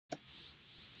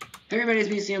Hey everybody, it's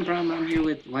me, Techno Prime. I'm here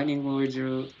with Lightning Lord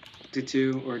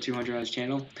 022 or 200 on his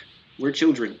channel. We're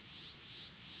children.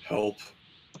 Help.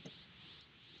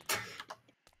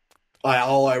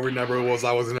 All I remember was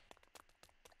I was in a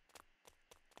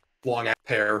long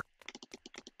hair.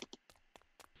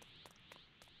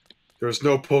 There was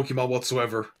no Pokemon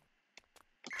whatsoever.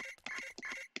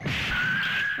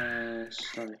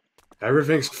 Sorry.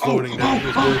 Everything's floating down.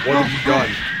 What have you done?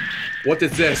 What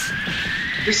is this?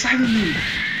 They're silent me!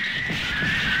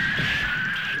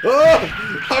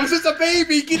 Oh! I was just a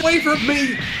baby! Get away from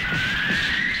me!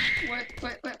 What?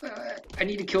 I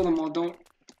need to kill them all, don't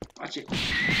watch it.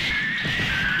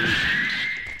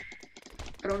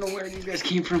 I don't know where these guys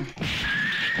came from.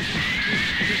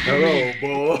 Hello,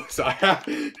 boss.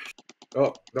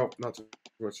 Oh, no, not too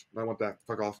much. I want that.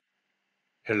 Fuck off.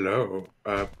 Hello.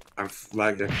 I'm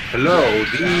flagging. Hello,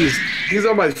 these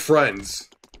are my friends.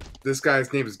 This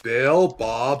guy's name is Bill,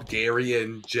 Bob, Gary,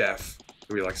 and Jeff.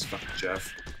 He likes fucking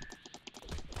Jeff.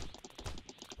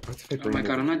 Oh my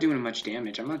god, I'm not doing much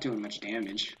damage. I'm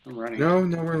running. No,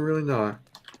 we're really not.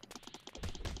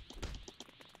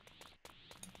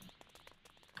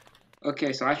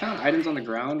 Okay, so I found items on the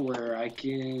ground where I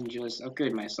can just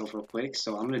upgrade myself real quick,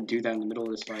 so I'm gonna do that in the middle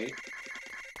of this fight.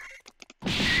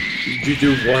 You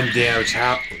do 1 damage.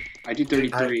 How? I do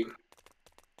 33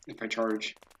 if I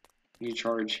charge. I need to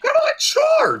charge. How do I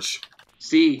charge?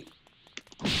 See?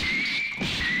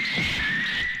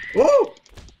 Oh!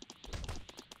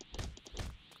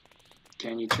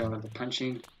 Can you tell the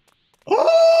punching?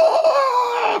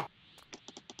 Oh!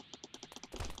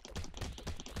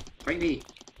 Fight me!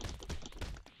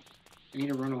 I need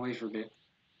to run away for a bit.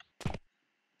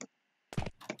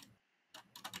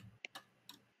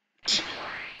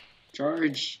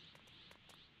 Charge!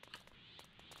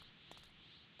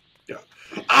 Yeah.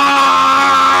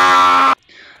 Ah!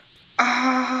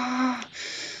 Ah!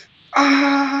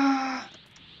 Ah!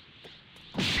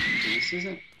 This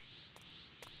isn't.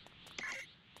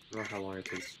 I don't know how long it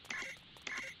takes.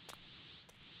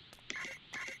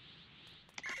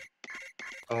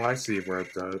 Oh, I see where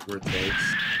it does. Where it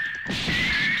takes.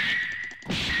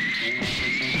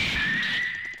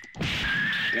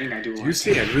 Dang, I do. Do you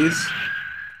see enemies?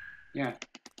 Yeah.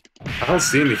 I don't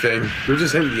see anything. They're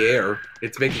just in the air.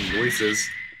 It's making noises.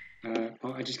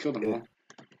 Well, I just killed them all.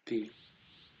 P.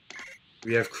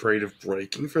 We have creative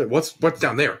breaking for what's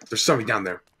down there? There's something down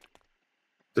there.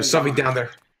 There's something down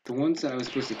there. The ones that I was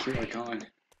supposed to kill are gone.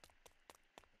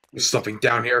 There's something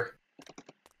down here.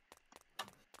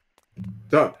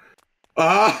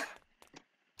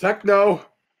 Techno.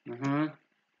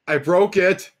 I broke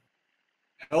it.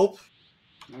 Help.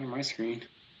 Not on my screen.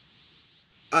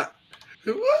 Let's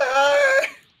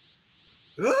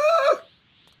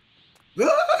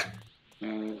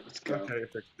go. Okay, I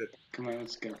fixed it. Come on,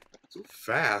 let's go. So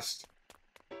fast.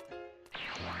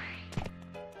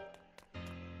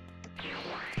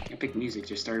 Epic music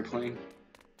just started playing.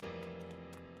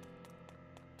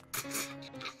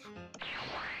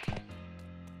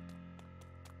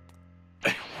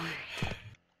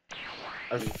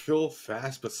 I feel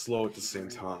fast but slow at the same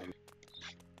time.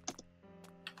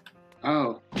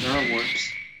 Oh, there are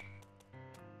warps.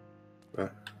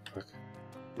 Okay.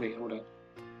 Wait, hold up.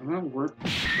 I'm gonna warp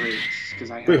brakes because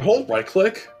I have... Wait, hold right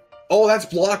click. Oh, that's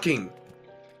blocking.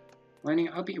 Lightning,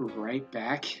 I'll be right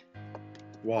back.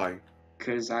 Why?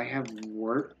 Because I have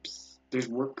warps. There's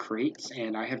warp crates,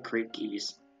 and I have crate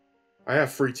keys. I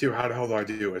have free too. How the hell do I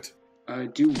do it?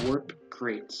 Do warp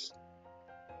crates.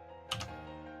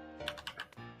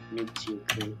 Mid-tier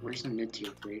crate. Where's the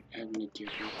mid-tier crate? I have mid-tier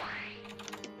crate.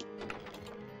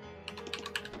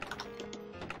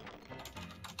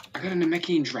 I got a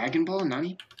Namekian Dragon Ball,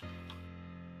 Nani?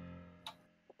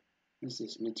 What is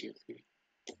this mid-tier crate?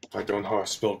 I don't know how to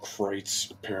spell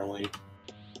crates, apparently.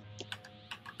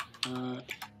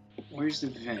 Where's the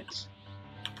vent?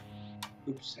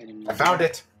 Oops, I didn't know. I found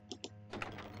it!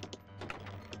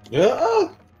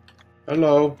 Yeah!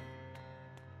 Hello.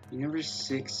 Number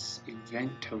 6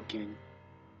 event token.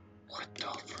 What the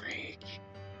frick?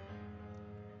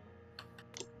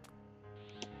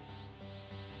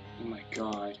 Oh my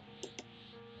god.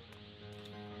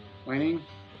 Lightning?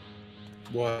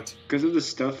 What? Because of the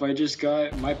stuff I just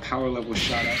got, my power level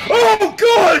shot up. Oh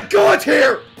god! God's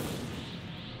here!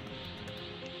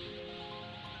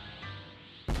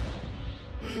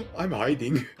 I'm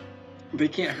hiding. They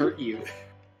can't hurt you.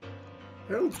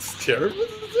 That scary.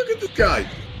 Look at this guy.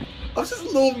 I'm just a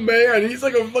little man. He's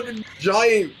like a fucking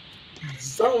giant. I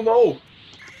don't know.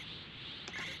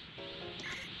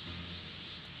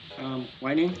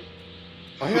 Lightning?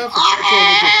 I have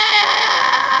potential.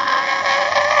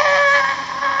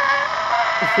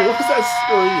 What was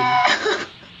that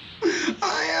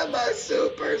I am a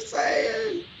Super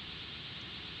Saiyan.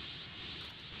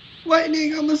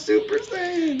 Lightning, I'm a Super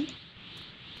Saiyan.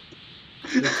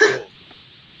 scream? You're cool.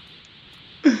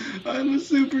 I'm a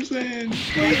Super Saiyan.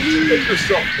 Why did you make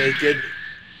yourself naked?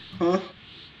 Huh?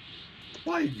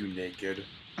 Why are you naked?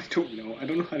 I don't know. I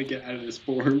don't know how to get out of this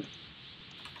form.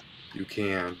 You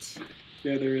can't.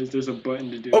 Yeah, there is. There's a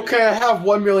button to do Okay, I have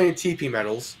 1 million TP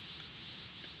medals.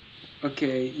 it.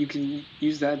 Okay, you can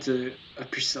use that to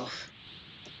up yourself.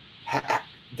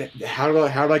 How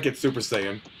do I get Super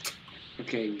Saiyan?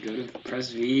 Okay, you go to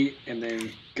press V and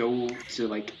then go to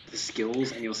like the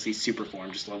skills and you'll see super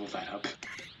form. Just level that up.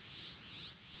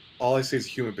 All I see is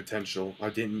human potential.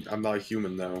 I'm not a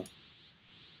human though.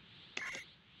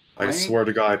 I swear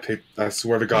to God, I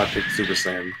swear to God, I picked Super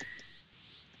Saiyan.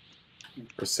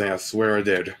 Or Saiyan, I swear I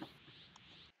did.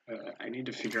 I need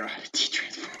to figure out how to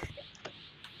transform.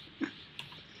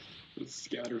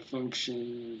 Scatter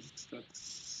functions.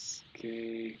 That's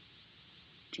okay.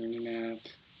 Journey map.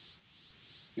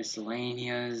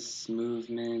 Miscellaneous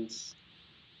movements.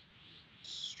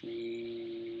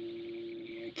 Stream.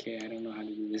 Okay, I don't know how to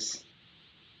do this.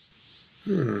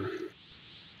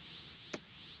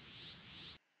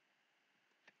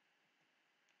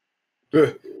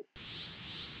 Ugh.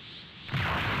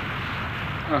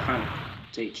 Oh, I found it.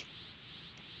 It's H.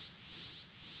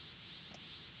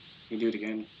 You do it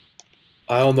again.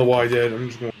 I don't know why I did. I'm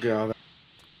just gonna get out of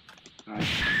Alright.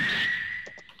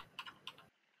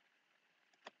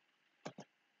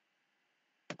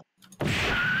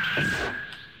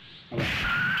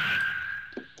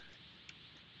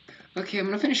 Okay, I'm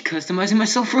gonna finish customizing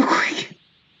myself real quick.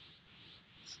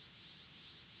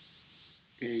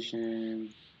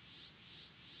 Creation.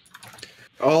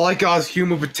 All I got is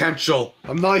human potential.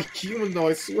 I'm not human though,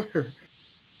 I swear.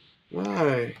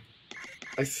 Why?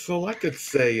 I selected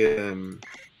Saiyan.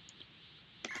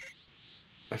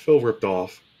 I feel ripped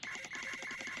off.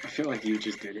 I feel like you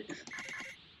just did it.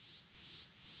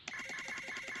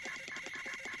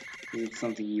 It's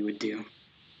something you would do.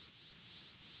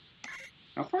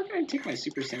 How far can I take my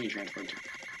Super Saiyan transport to?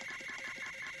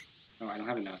 Oh, I don't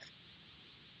have enough.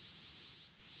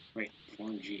 Wait,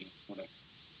 Form G. Hold up.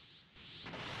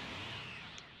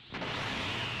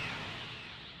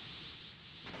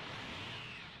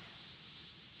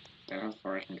 Is that how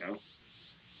far I can go?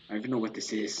 I don't even know what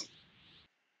this is.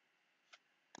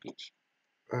 H.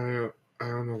 I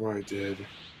don't know what I did.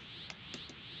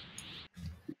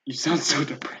 You sound so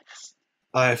depressed.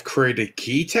 I've created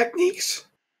key techniques?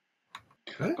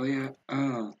 What? Oh yeah,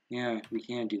 oh yeah, we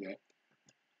can do that.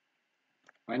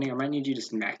 Lightning, I might need you to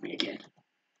smack me again.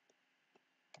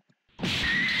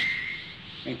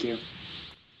 Thank you.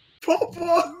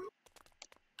 Papa!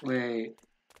 Wait.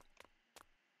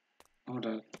 Hold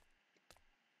up.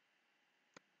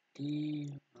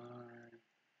 I'm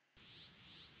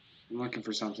looking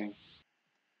for something.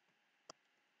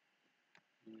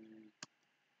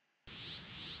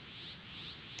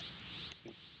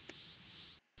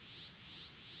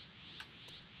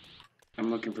 I'm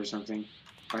looking for something.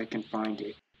 If I can find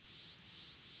it.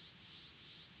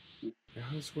 Yeah,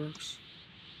 how this works?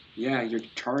 Yeah, you're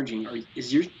charging.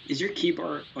 Is your key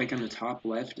bar like on the top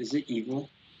left? Is it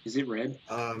evil? Is it red?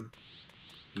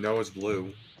 No, it's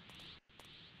blue.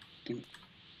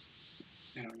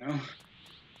 I don't know.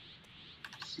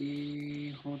 See,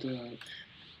 hold up.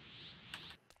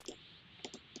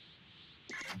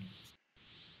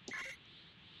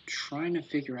 Trying to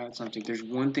figure out something. There's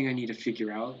one thing I need to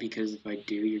figure out because if I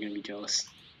do, you're gonna be jealous.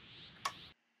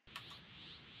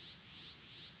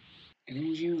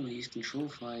 Energy release, control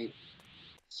flight,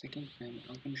 second fin,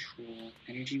 out control,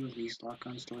 energy release, lock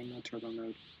on, story mode, turbo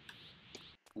mode.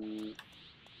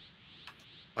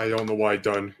 I don't know why I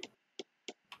done.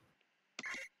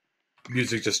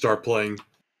 Music just start playing.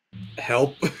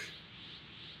 Help?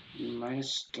 You might have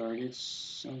started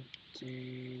something.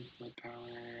 Blood power.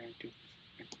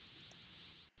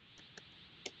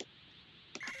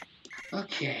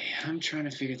 Okay, I'm trying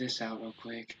to figure this out real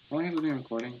quick. How long have we been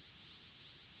recording?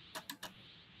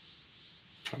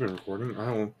 I've been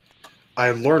recording.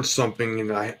 I learned something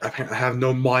and I have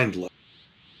no mind left.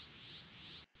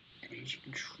 Energy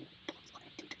control.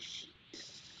 Bloodline data sheet.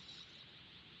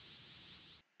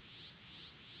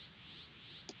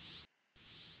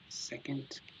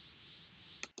 Second.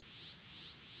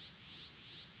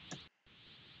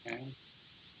 Add.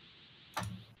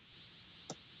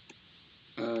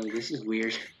 This is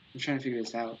weird. I'm trying to figure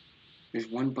this out. There's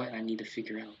one button I need to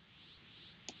figure out.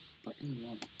 Button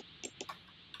 1.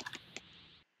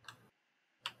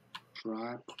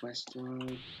 Draw quest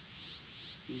log.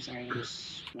 Use item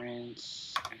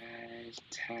sprints as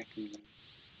attack me.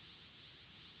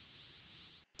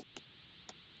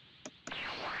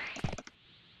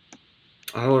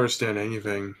 I don't understand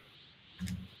anything.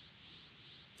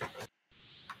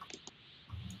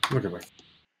 Look at my.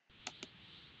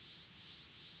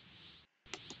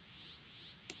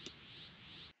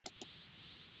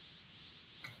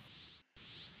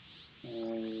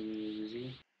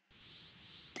 Z.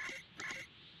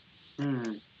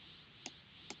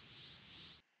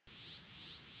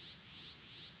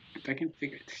 If I can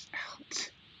figure this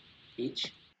out.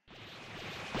 H?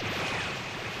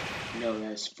 No,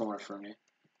 that's far from it.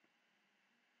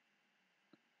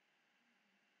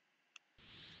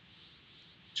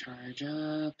 Charge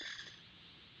up.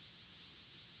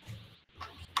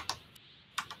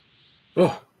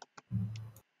 Oh.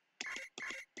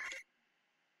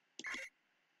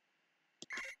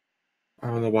 I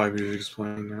don't know why music's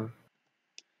playing now.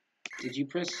 Did you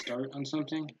press start on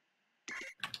something?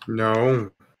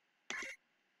 No.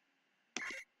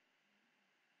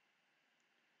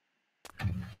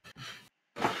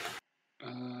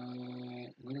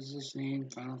 What is this name?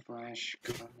 Final Flash.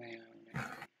 Command. I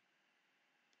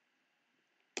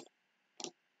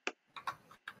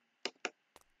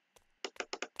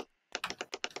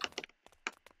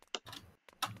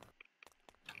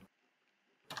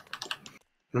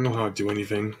don't know how to do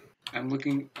anything. I'm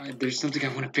looking. There's something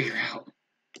I want to figure out.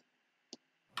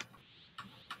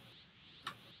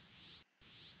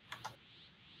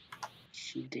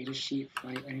 Sheet, data sheet,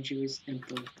 flight, energy was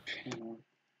info panel.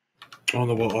 I don't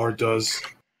know what R does.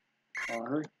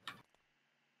 R.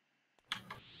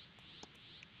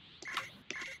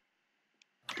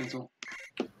 Cancel.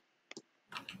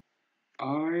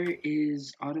 R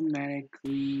is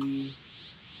automatically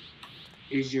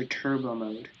is your turbo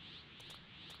mode.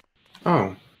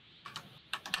 Oh.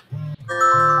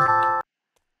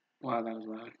 Wow, that was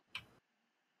loud.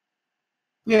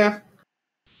 Yeah.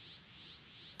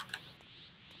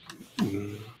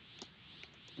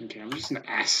 Okay, I'm just gonna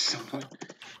ask someone.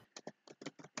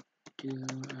 Do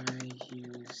I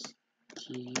use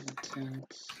key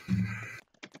attacks? I'm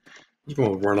just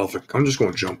going to run off. I'm just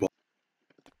going to jump off.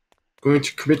 Going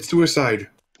to commit suicide.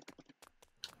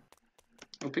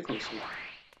 Oh, Piccolo's here.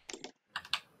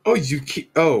 Oh, you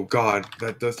keep. Oh, God.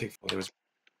 That does take photos.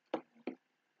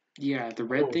 Yeah, the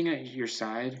red thing at your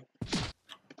side.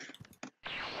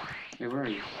 Wait, where are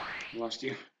you? I lost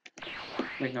you.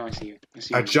 Wait, no, I see you.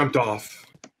 I jumped off.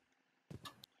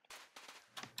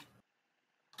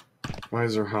 Why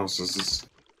is there houses? This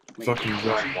fucking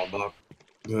drywall up.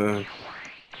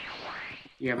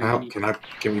 Yeah, but How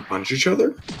can we punch each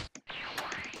other?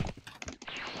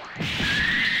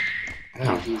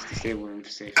 He's disabled and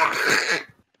safe.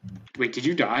 Wait, did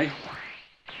you die?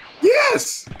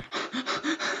 Yes!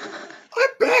 I'm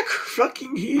back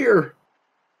fucking here.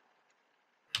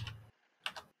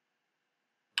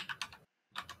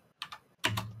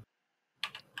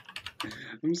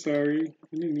 I'm sorry.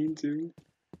 I didn't mean to.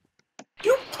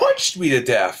 You punched me to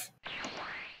death.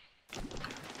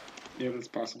 Yeah, that's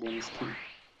possible in this game.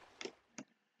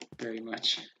 Very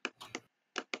much.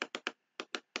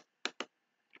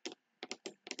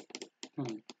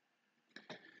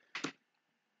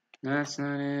 That's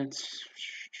not it.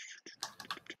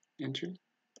 Enter?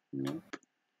 Nope.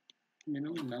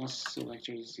 Middle mouse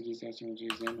selector is the keys acting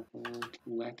use, then hold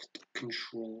left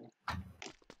control.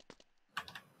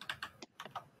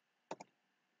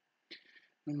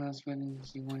 The mouse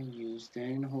buttons you want to use,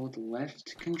 then hold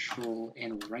left control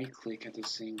and right click at the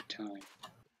same time.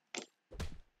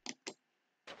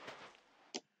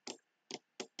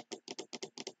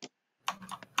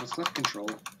 What's left control?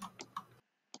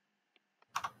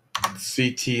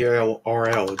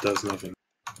 CTRL, it does nothing.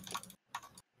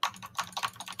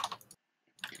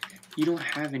 You don't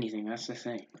have anything, that's the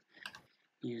thing.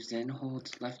 Use then hold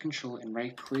left control and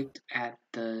right click at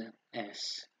the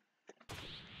S.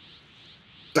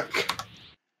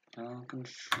 Down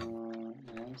control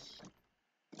S.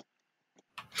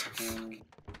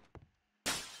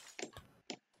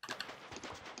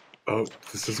 Oh,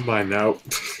 this is mine now.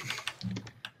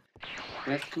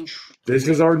 Left control. This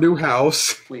is our new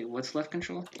house. Wait, what's left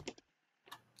control?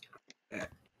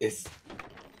 It's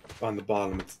on the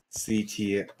bottom. It's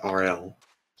CTRL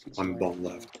on the bottom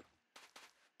left.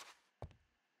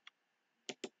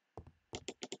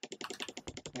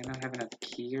 I not have enough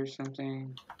key or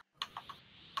something?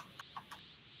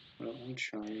 Well, let me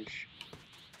charge.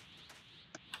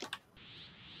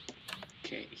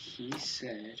 Okay, he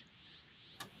said,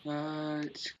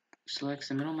 select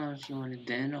the middle mouse you want to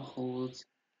then hold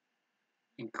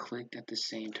and click at the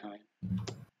same time.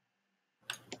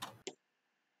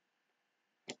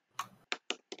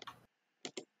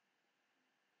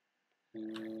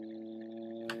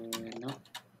 No.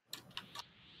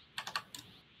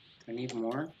 I need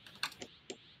more.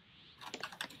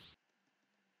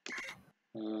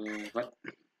 What?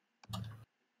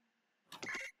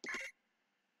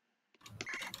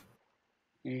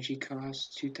 Energy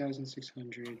cost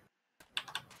 2,600.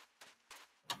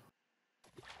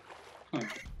 Huh.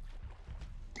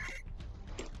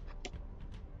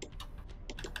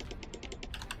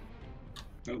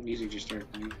 Oh, music just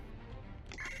started playing.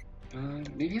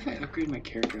 Maybe if I upgrade my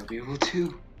character, I'll be able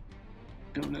to.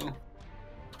 I don't know.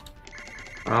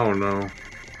 I don't know.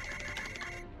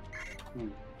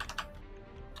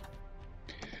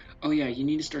 Oh yeah, you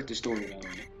need to start the story, by the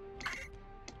way.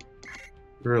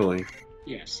 Really?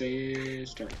 Yeah, say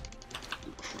start.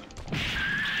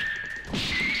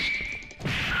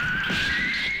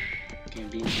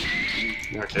 Can't beat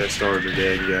them. Okay, I started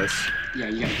today, I guess. Yeah,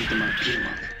 you gotta beat them up. Beat them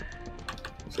up.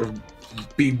 So,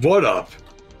 beat what up?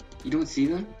 You don't see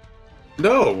them?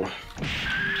 No!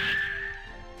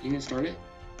 You didn't start it?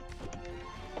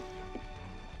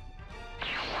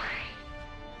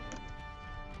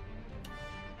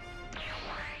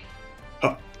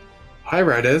 Hi,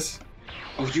 Radis.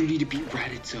 Oh, you need to beat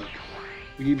Raditz up.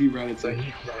 We need to beat Raditz up.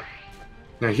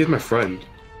 Now, he's my friend.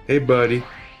 Hey, buddy.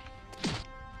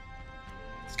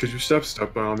 Could you stop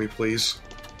stepping on me, please?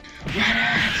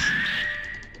 Raditz!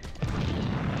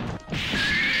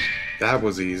 That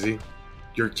was easy.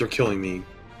 You're killing me.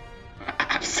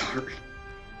 I'm sorry.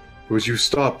 Would you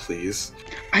stop, please?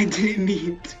 I didn't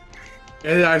mean to.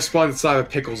 And then I spawned inside of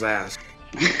Pickle's ass.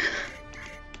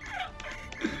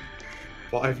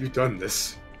 Why have you done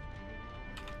this?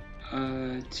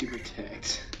 To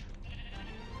protect.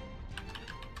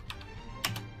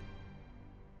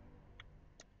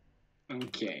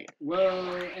 Okay,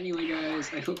 well, anyway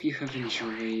guys, I hope you have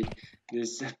enjoyed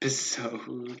this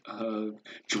episode of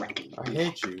Dragon I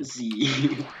hate you.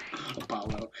 Z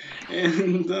Apollo.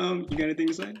 And, you got anything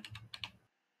to say?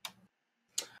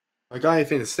 I got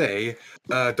anything to say.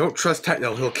 Don't trust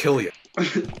Techno, he'll kill you.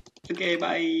 Okay,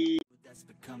 bye! That's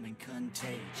becoming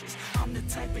contagious. I'm the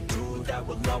type of dude that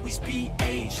will always be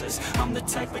ageless. I'm the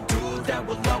type of dude that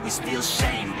will always feel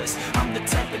shameless. I'm the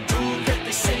type of dude that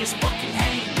they say is fucking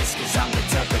heinous. Cause I'm the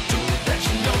type of dude